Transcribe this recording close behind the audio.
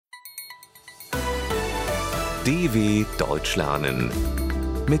DW Deutsch lernen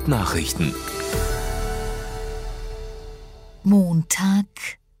mit Nachrichten. Montag,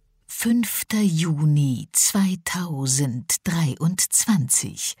 5. Juni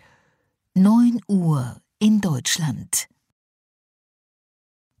 2023, 9 Uhr in Deutschland.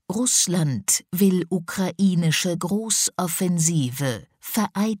 Russland will ukrainische Großoffensive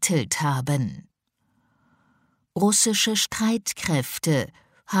vereitelt haben. Russische Streitkräfte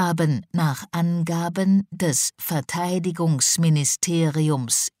haben nach Angaben des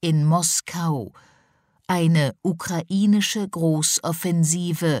Verteidigungsministeriums in Moskau eine ukrainische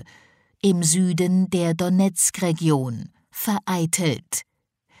Großoffensive im Süden der Donezk-Region vereitelt.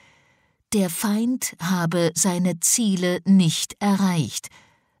 Der Feind habe seine Ziele nicht erreicht,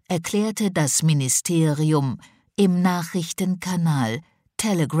 erklärte das Ministerium im Nachrichtenkanal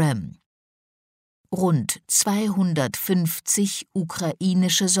Telegram. Rund 250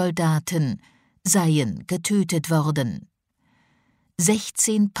 ukrainische Soldaten seien getötet worden.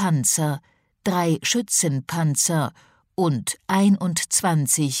 16 Panzer, 3 Schützenpanzer und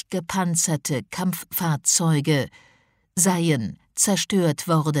 21 gepanzerte Kampffahrzeuge seien zerstört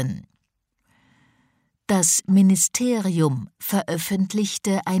worden. Das Ministerium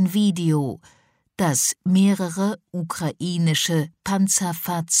veröffentlichte ein Video, das mehrere ukrainische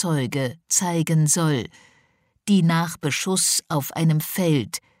Panzerfahrzeuge zeigen soll, die nach Beschuss auf einem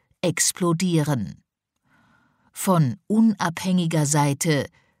Feld explodieren. Von unabhängiger Seite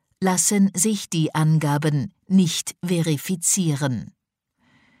lassen sich die Angaben nicht verifizieren.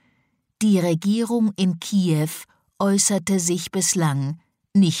 Die Regierung in Kiew äußerte sich bislang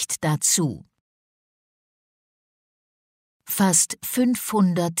nicht dazu. Fast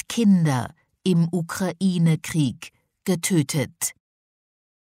 500 Kinder im Ukraine-Krieg getötet.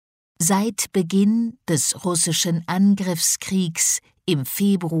 Seit Beginn des russischen Angriffskriegs im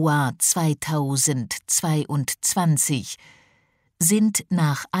Februar 2022 sind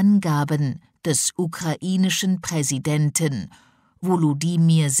nach Angaben des ukrainischen Präsidenten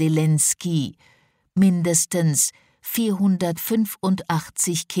Volodymyr Zelensky mindestens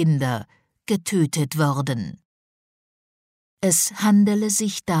 485 Kinder getötet worden. Es handele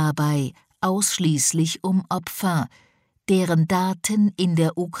sich dabei ausschließlich um Opfer, deren Daten in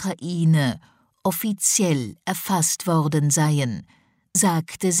der Ukraine offiziell erfasst worden seien,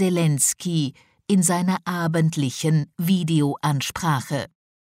 sagte Zelensky in seiner abendlichen Videoansprache.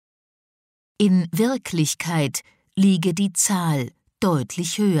 In Wirklichkeit liege die Zahl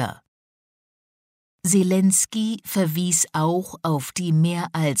deutlich höher. Zelensky verwies auch auf die mehr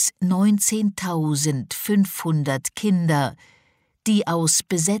als 19.500 Kinder, die aus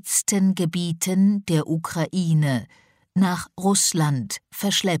besetzten Gebieten der Ukraine nach Russland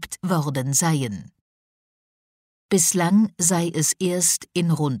verschleppt worden seien. Bislang sei es erst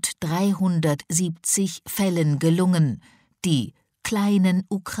in rund 370 Fällen gelungen, die kleinen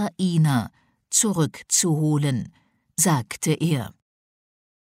Ukrainer zurückzuholen, sagte er.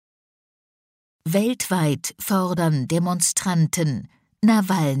 Weltweit fordern Demonstranten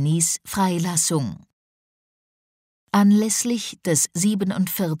Nawalnys Freilassung. Anlässlich des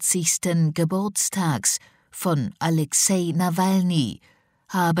 47. Geburtstags von Alexei Nawalny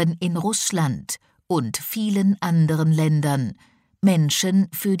haben in Russland und vielen anderen Ländern Menschen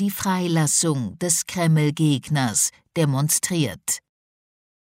für die Freilassung des Kreml-Gegners demonstriert.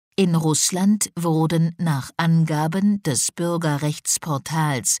 In Russland wurden nach Angaben des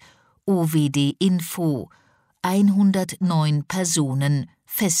Bürgerrechtsportals OWD Info 109 Personen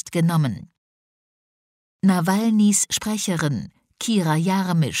festgenommen. Nawalnys Sprecherin Kira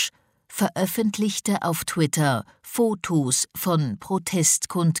Jarmisch veröffentlichte auf Twitter Fotos von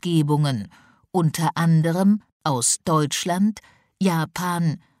Protestkundgebungen, unter anderem aus Deutschland,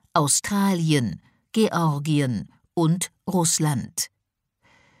 Japan, Australien, Georgien und Russland.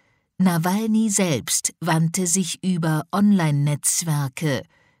 Nawalny selbst wandte sich über Online-Netzwerke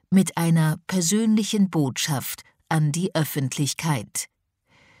mit einer persönlichen Botschaft an die Öffentlichkeit.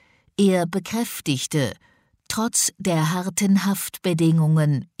 Er bekräftigte, trotz der harten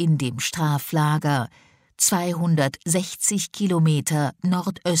Haftbedingungen in dem Straflager 260 Kilometer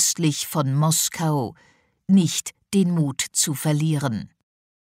nordöstlich von Moskau nicht den Mut zu verlieren.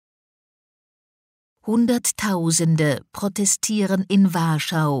 Hunderttausende protestieren in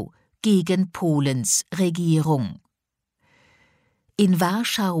Warschau gegen Polens Regierung. In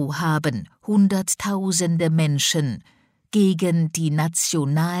Warschau haben Hunderttausende Menschen gegen die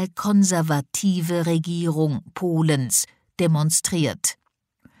nationalkonservative Regierung Polens demonstriert.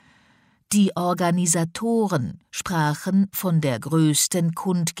 Die Organisatoren sprachen von der größten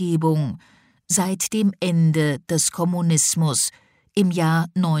Kundgebung seit dem Ende des Kommunismus im Jahr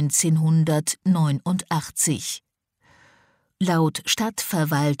 1989. Laut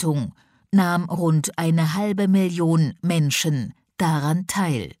Stadtverwaltung nahm rund 500.000 Menschen daran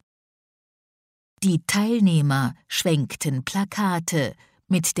teil. Die Teilnehmer schwenkten Plakate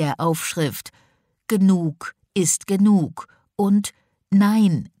mit der Aufschrift »Genug ist genug« und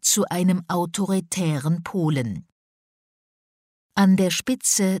 »Nein zu einem autoritären Polen«. An der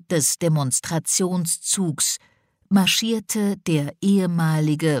Spitze des Demonstrationszugs marschierte der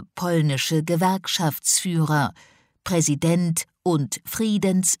ehemalige polnische Gewerkschaftsführer, Präsident und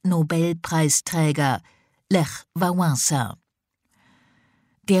Friedensnobelpreisträger Lech Wałęsa.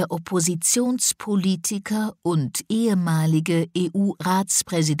 Der Oppositionspolitiker und ehemalige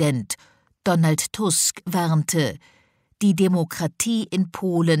EU-Ratspräsident Donald Tusk warnte, die Demokratie in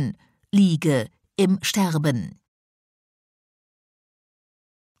Polen liege im Sterben.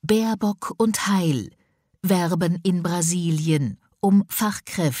 Baerbock und Heil werben in Brasilien um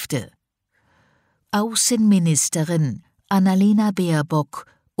Fachkräfte. Außenministerin Annalena Baerbock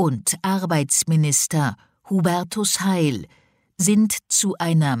und Arbeitsminister Hubertus Heil sind zu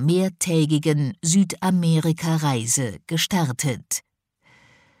einer mehrtägigen Südamerika-Reise gestartet.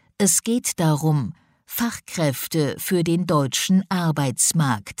 Es geht darum, Fachkräfte für den deutschen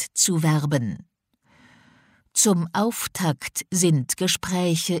Arbeitsmarkt zu werben. Zum Auftakt sind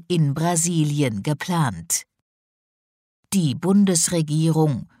Gespräche in Brasilien geplant. Die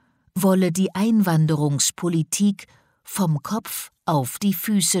Bundesregierung wolle die Einwanderungspolitik vom Kopf auf die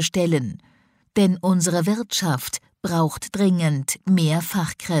Füße stellen, denn unsere Wirtschaft braucht dringend mehr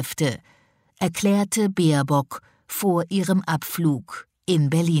Fachkräfte, erklärte Baerbock vor ihrem Abflug in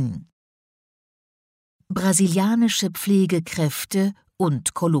Berlin. Brasilianische Pflegekräfte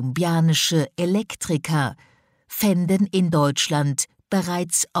und kolumbianische Elektriker fänden in Deutschland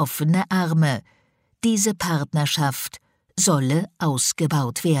bereits offene Arme. Diese Partnerschaft solle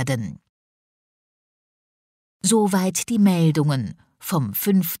ausgebaut werden. Soweit die Meldungen vom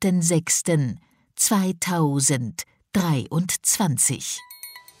 5.6.2023.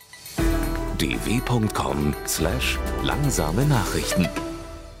 dw.com/langsame Nachrichten